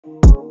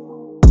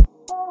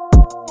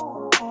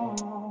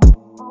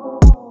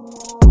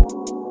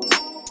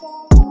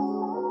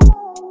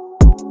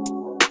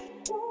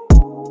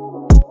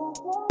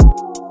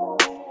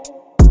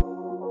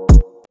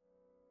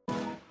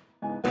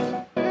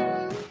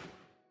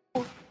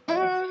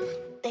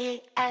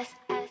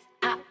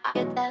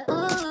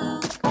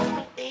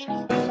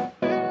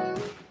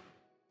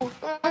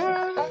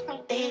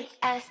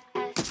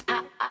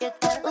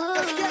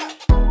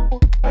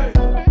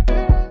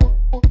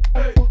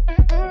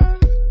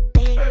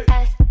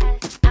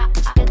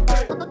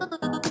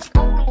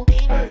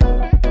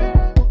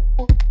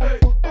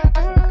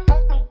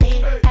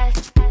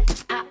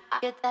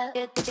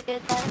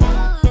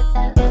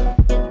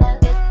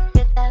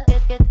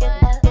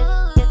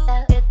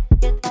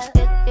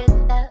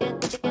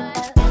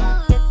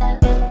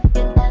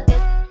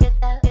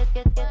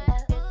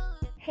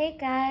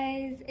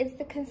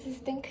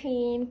Consistent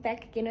Queen,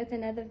 back again with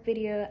another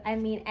video. I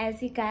mean,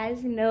 as you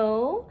guys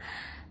know,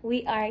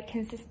 we are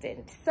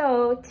consistent.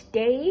 So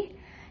today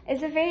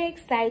is a very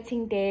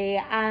exciting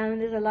day.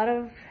 There's a lot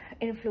of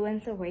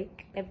influencer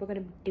work that we're gonna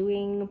be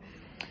doing.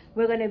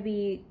 We're gonna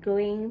be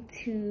going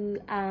to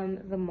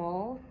the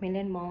mall,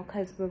 Mainland Mall,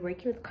 because we're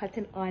working with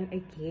Cotton On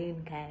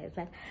again, guys.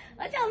 Like,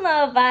 what y'all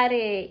know about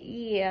it?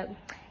 Yeah.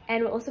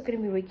 And we're also going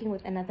to be working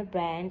with another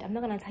brand. I'm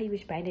not going to tell you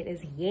which brand it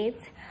is yet,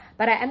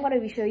 but I am going to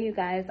be showing you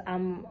guys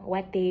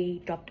what they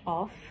dropped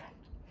off.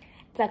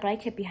 It's like right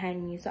here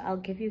behind me, so I'll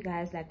give you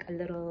guys like a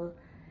little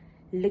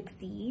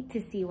look-see to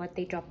see what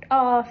they dropped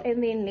off.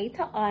 And then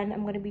later on,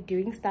 I'm going to be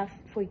doing stuff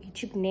for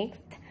YouTube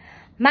Next.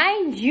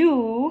 Mind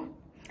you,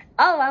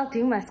 all while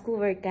doing my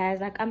schoolwork,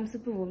 guys. Like, I'm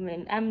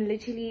superwoman. I'm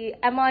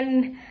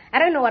on, I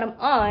don't know what I'm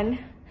on,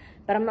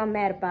 but I'm not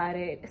mad about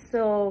it.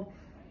 So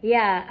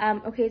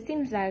yeah, okay, it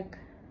seems like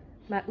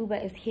my Uber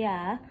is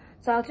here,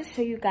 so I'll just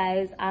show you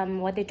guys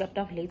what they dropped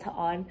off later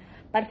on.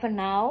 But for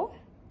now,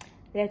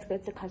 let's go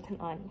to Cotton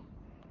On.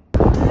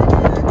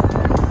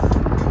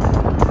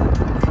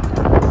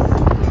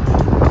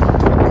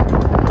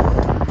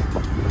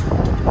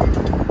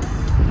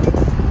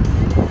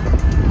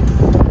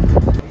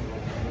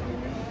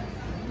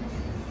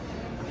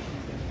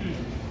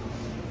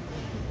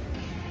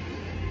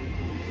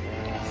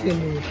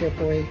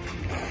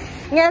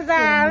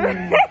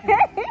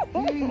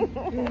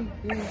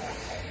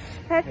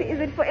 Yes, is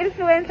it for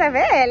influencer?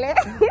 Yeah,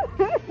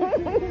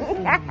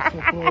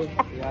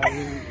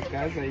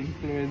 guys are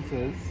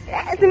influencers.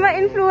 Yeah, it's my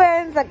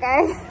influencer,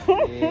 guys.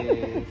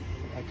 Yes,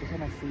 I just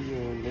want to see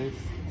your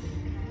list.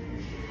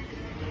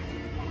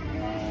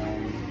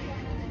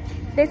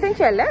 They sent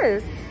you a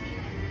list?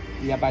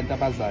 Yeah, Banta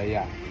Bazaar,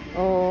 yeah.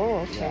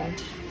 Oh, okay. Yeah.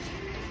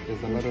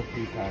 There's a lot of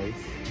you guys.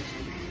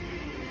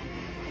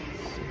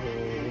 So,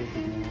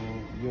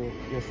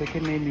 your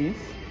second name is?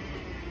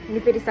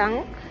 Niperisang.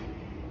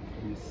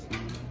 Let me see.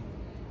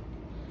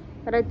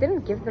 But I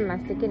didn't give them my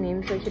second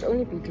name, so it should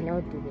only be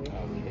Dineo Dube.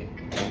 Okay,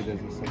 maybe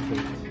there's a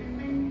separate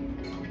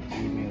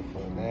email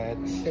for that.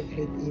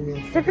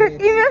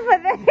 Separate email for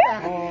that?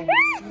 Oh,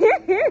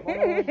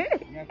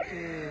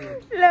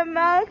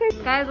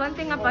 guys, one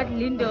thing about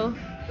Lindo,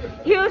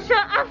 he'll show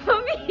up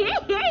for me.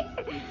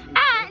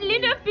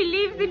 Lindo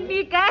believes in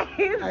me, guys.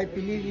 I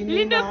believe in you,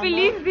 Lindo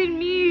believes in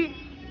me.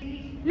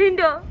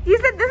 Lindo, you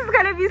said this is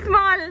gonna be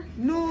small.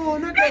 No,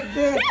 not like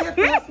that. Get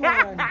this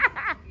one.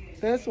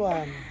 This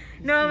one.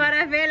 No, but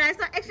I feel I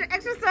saw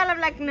extra small. I'm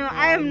like, no,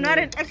 I am not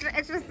an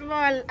extra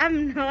small.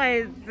 I'm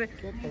not. Get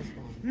this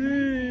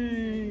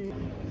one.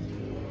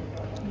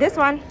 This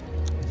one.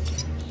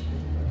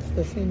 It's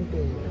the same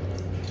thing.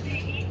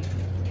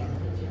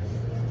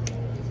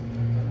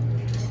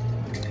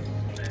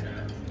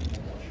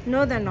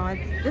 No, they're not.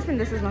 This and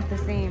this is not the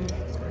same.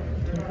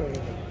 Okay.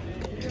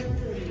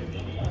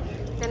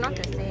 They're not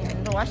the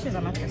same. The washes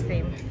are not the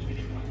same.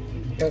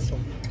 This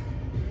one.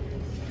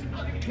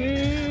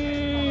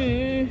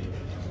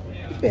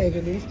 Bag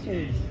of these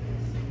trees.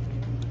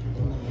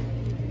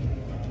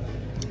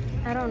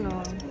 I don't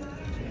know.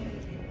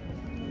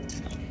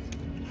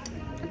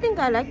 I think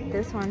I like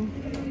this one.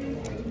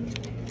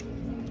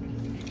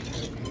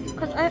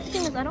 Because the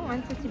thing is, I don't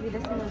want it to be the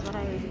same as what I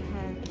already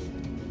have.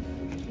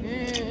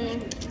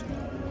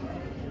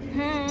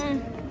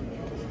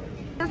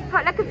 This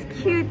part, like, it's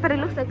cute, but it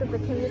looks like it's a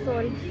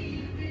camisole.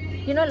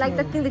 You know, like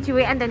the thing that you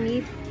wear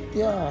underneath?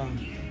 Yeah.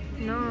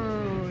 No.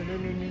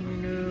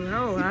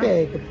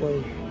 Bag,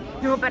 boy.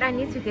 No, but I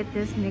need to get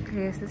this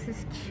necklace. This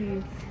is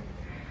cute.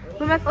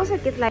 We must also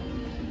get like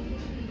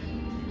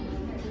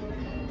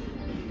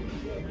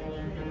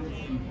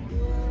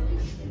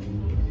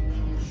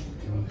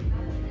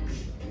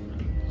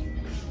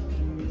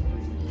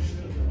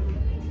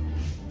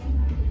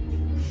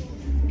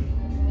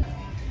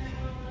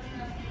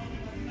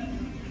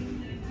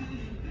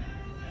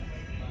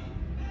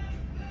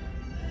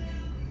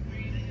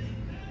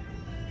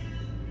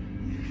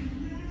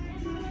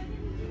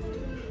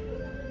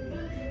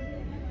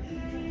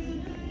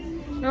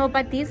no,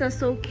 but these are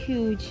so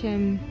cute.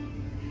 I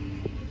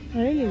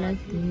really like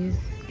these.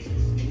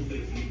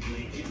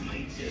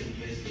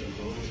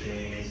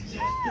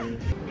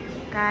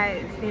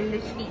 Guys, they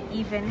literally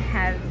even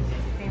have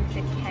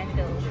scented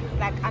candles.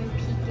 Like, I'm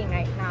peeking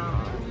right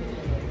now.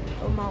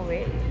 Oh my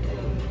word.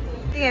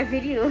 Doing a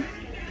video.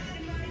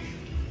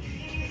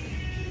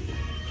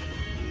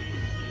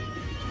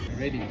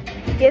 ready?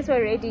 Yes,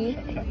 we're ready.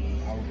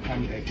 I'll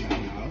come back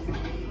now. So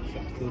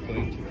I'm still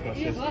going to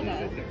process this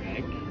at the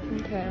back.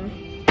 Okay.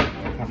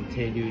 I'll come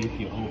tell you if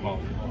you're over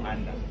or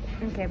under.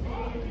 Okay.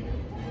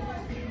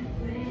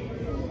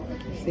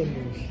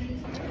 Same.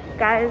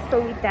 Guys,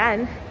 so we're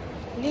done.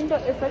 Lindo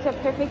is such a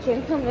perfect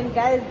gentleman,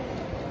 guys.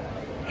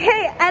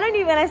 Hey, I don't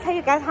even want to tell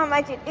you guys how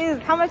much it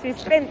is, how much we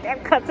spent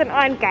at Cotton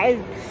On,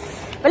 guys.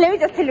 But let me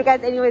just tell you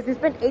guys anyways, we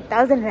spent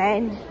 8,000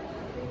 rand.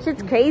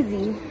 Shit's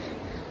crazy.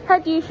 How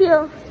do you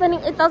feel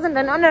spending 8,000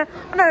 rand on a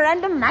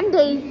random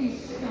Monday?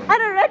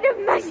 On a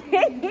random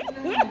Monday.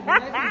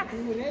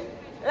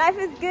 Life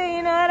is good,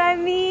 you know what I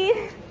mean?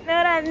 You know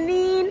what I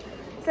mean?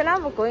 So now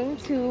we're going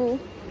to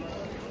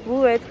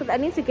Woolworths because I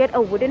need to get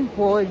a wooden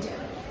board.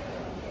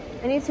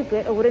 I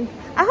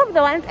hope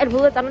the ones at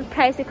Woolworths are not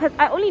pricey because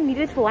I only need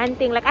it for one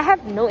thing. Like, I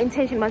have no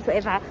intention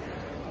whatsoever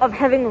of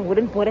having a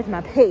wooden board at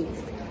my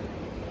place.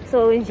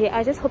 So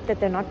I just hope that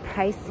they're not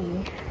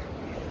pricey.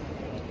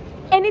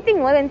 Anything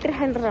more than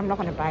 300, I'm not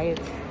gonna buy it.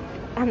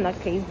 I'm not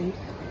crazy.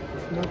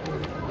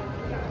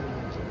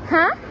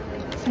 Huh?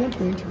 It's not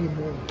going to be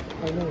more.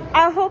 I know.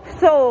 I hope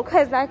so,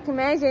 because like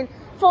imagine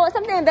for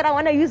something that I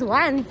want to use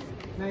once.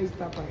 Nice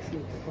Starbucks,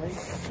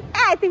 right?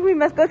 I think we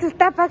must go to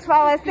Starbucks for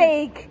our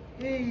sake.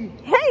 Hey.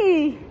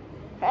 Hey.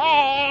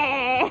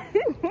 Hey.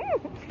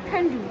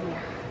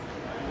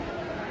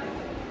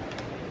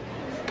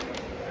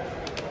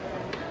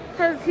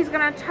 Because he's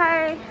gonna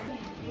try.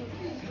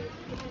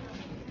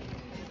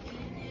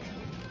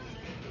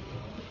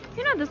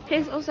 You know, this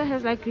place also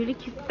has like really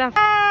cute stuff.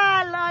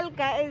 Ah, lol,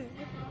 guys.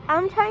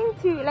 I'm trying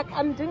to, like,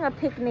 I'm doing a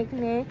picnic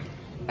now,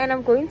 and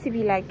I'm going to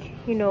be like,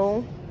 you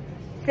know,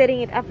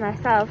 setting it up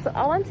myself. So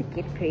I want to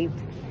get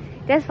grapes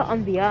just for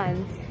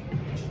ambiance.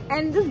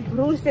 And this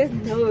bro says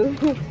no.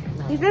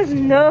 He says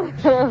no.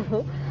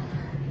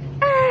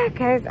 Ah,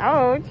 guys,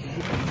 ouch.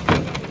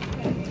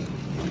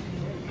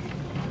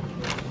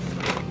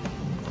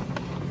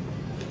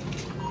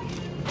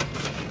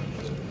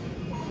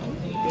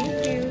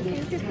 Thank you. Can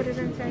you just put it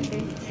inside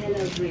there?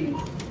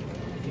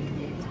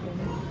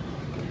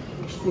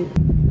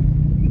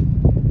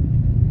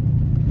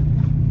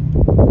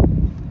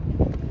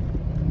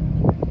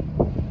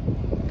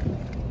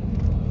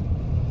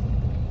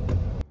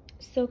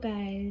 So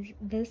guys,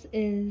 this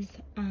is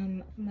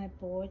my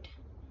board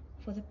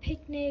for the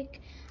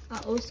picnic. I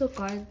also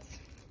got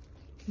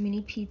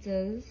mini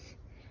pizzas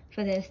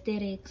for the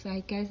aesthetics.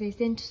 Like, guys, they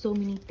sent so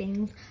many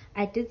things.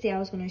 I did say I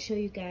was going to show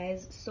you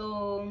guys.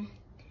 So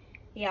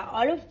yeah,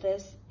 all of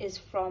this is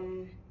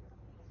from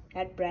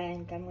that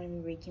brand I'm going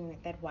to be working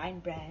with, that wine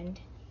brand.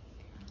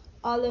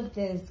 All of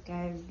this,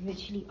 guys,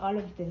 literally all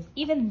of this,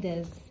 even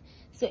this.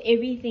 So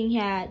everything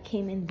here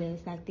came in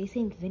this. Like, they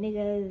sent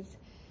vinegars,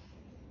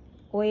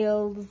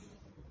 oils,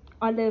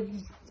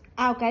 olives,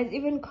 oh guys,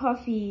 even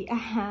coffee.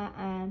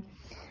 I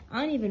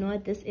don't even know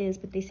what this is,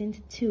 but they sent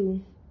it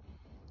too.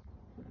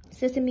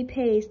 Sesame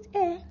paste,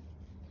 I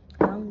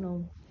don't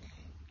know.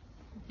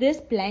 This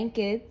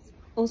blanket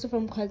also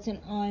from Cotton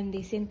On,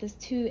 they sent this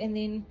too. And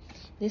then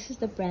this is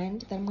the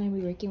brand that I'm going to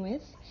be working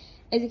with.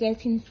 As you guys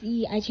can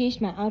see, I changed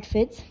my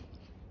outfit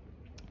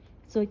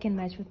so it can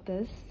match with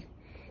this,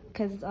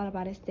 because it's all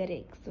about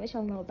aesthetics, which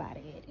y'all know about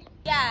it.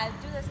 Yeah,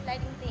 do the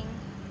sliding thing.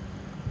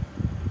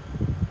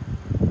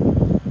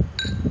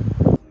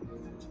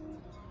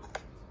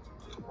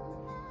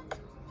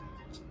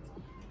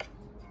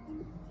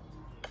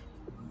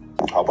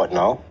 How about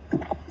now?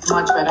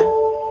 Much better.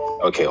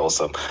 Okay,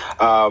 awesome.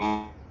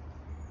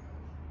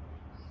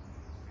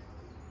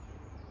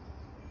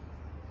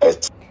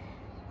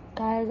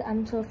 Guys,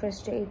 I'm so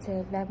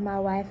frustrated. Like, my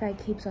Wi-Fi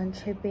keeps on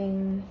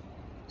tripping.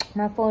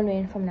 My phone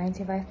went from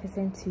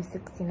 95% to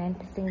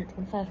 69%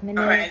 in 5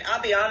 minutes. All right,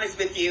 I'll be honest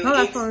with you.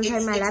 No, It's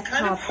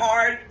kind of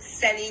hard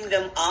setting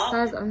them up.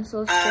 Guys, I'm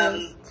so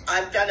stressed.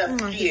 I've done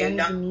a few,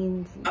 not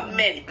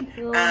many.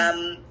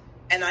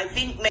 And I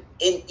think, via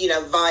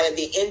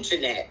the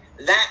internet,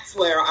 that's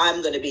where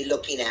I'm going to be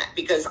looking at,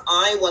 because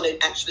I want to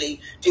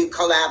actually do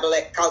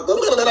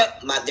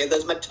there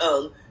goes my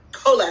tongue.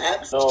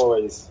 Collabs.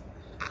 Always.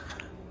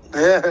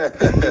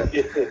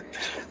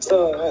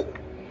 So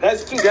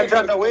that's too.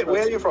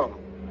 Where are you from?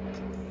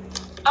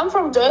 I'm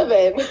from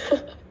Dube. Where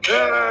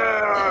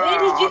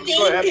did you think?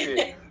 So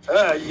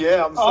happy.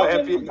 Yeah, I'm so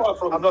happy.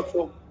 I'm not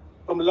from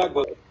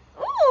Lagos.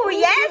 Oh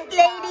yes,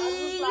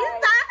 ladies.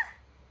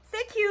 So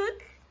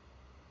cute.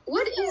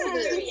 What is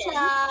this,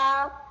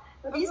 child?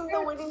 These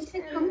are waiting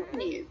to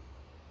company.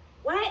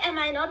 Why am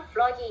I not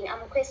vlogging?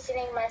 I'm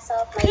questioning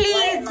myself. Like, Please,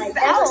 why am I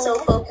never so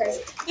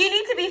focused? You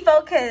need to be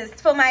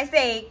focused for my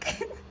sake.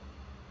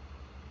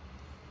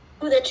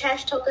 Who the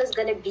trash talker is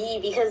gonna be?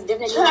 Because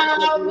definitely not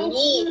gonna be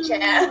me,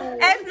 child.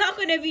 It's not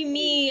gonna be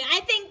me.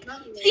 I think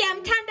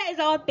Tanda is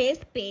our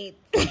best bet.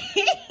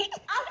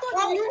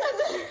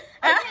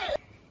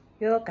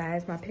 Yo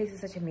guys, my place is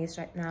such a mess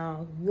right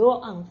now.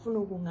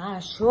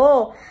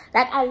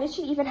 Like, I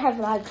literally even have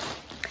like,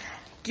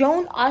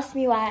 don't ask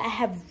me why I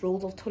have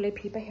rolls of toilet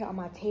paper here on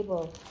my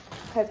table,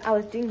 because I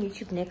was doing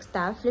YouTube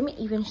NextUp. Let me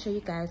even show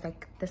you guys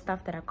like the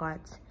stuff that I got,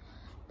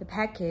 the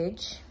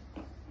package.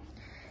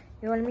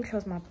 Let me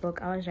close my book.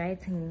 I was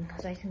writing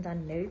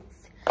down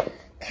notes,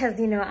 because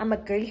I'm a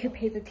girl who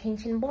pays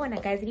attention.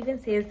 But guys, it even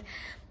says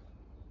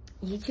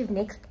YouTube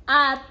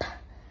NextUp.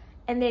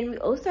 And then we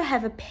also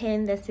have a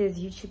pen that says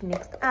YouTube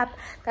NextUp.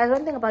 Guys,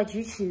 one thing about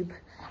YouTube,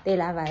 they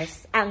love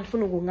us. And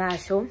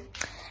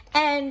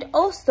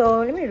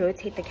also, let me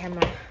rotate the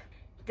camera.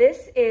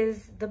 This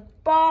is the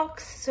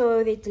box.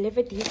 So they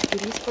delivered these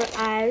goodies for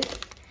us.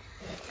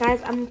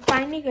 Guys, I'm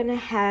finally gonna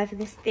have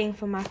this thing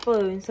for my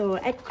phone. So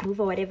at Groove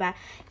or whatever, I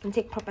can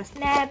take proper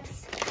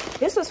snaps.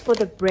 This was for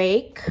the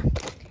break.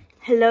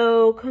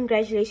 Hello,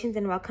 congratulations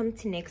and welcome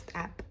to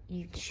NextUp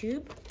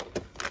YouTube.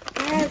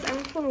 Guys,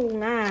 And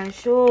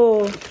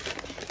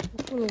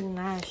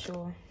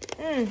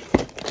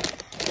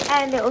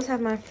they also have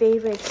my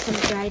favorite, some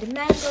dried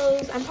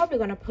mangoes. I'm probably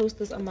gonna post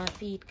this on my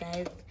feed,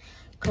 guys,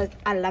 because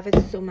I love it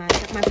so much.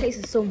 Like, my place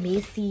is so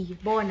messy.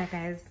 Bona,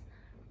 guys.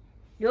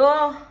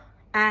 Yo,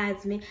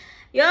 it's me.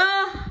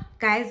 Yo,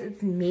 guys,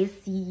 it's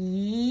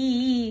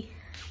messy.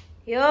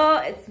 Yo,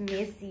 it's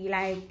messy.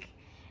 Like,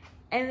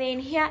 and then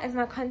here is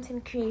my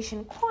content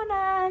creation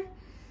corner.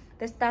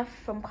 The stuff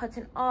from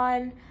Cotton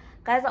On.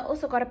 Guys, I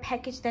also got a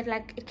package that,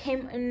 like, it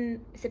came in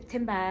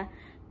September,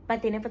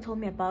 but they never told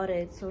me about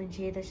it. So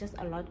there's just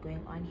a lot going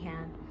on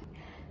here.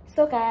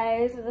 So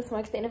guys, this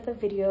marks the end of the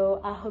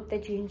video. I hope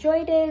that you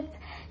enjoyed it.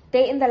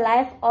 Day in the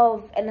life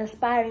of an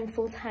aspiring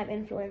full-time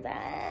influencer.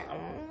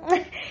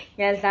 Actually,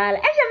 I'm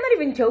not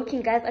even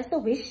joking, guys. I so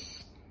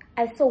wish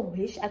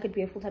I could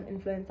be a full-time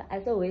influencer.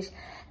 I so wish.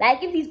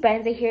 Like, if these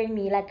brands are hearing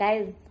me, like,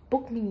 guys,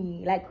 book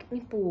me. Like,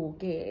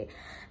 okay.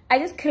 I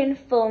just couldn't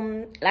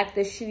film, like,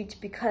 the shoot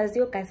because,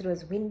 yo, guys, it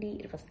was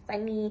windy, it was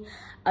sunny.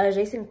 I was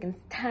racing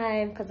against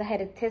time because I had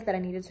a test that I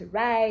needed to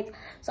write.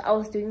 So I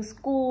was doing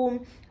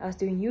school, I was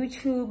doing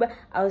YouTube,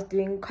 I was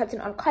doing Cotton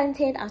On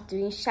content, I was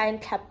doing Shine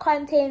Clap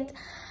content.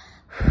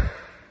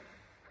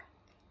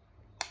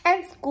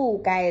 And school,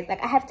 guys.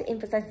 Like, I have to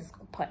emphasize the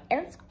school part.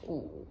 And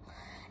school.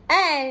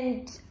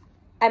 And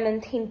I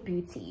maintain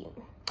beauty.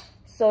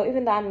 So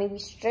even though I may be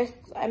stressed,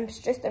 I'm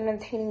stressed on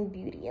maintaining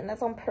beauty, and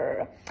that's on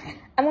purr.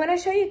 I'm gonna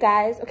show you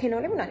guys. Okay, no,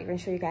 let me not even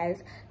show you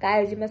guys.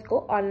 Guys, you must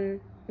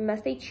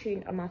stay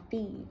tuned on my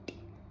feed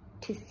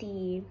to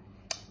see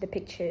the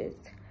pictures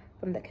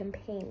from the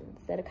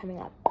campaigns that are coming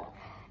up.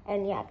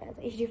 And yeah, guys,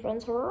 I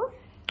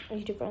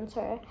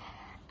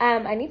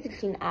need to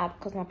clean up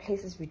because my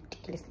place is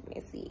ridiculously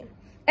messy.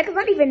 Like, it's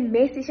not even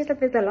messy, it's just that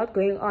there's a lot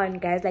going on,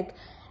 guys. Like,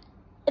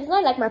 it's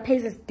not like my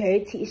place is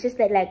dirty, it's just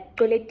that, like,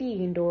 like,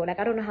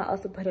 I don't know how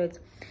else to put it.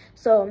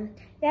 So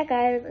yeah,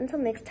 guys, until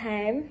next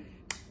time,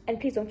 and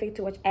please don't forget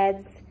to watch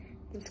ads.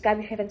 Subscribe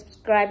if you haven't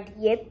subscribed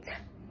yet.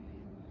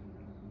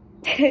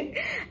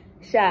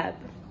 Sharp.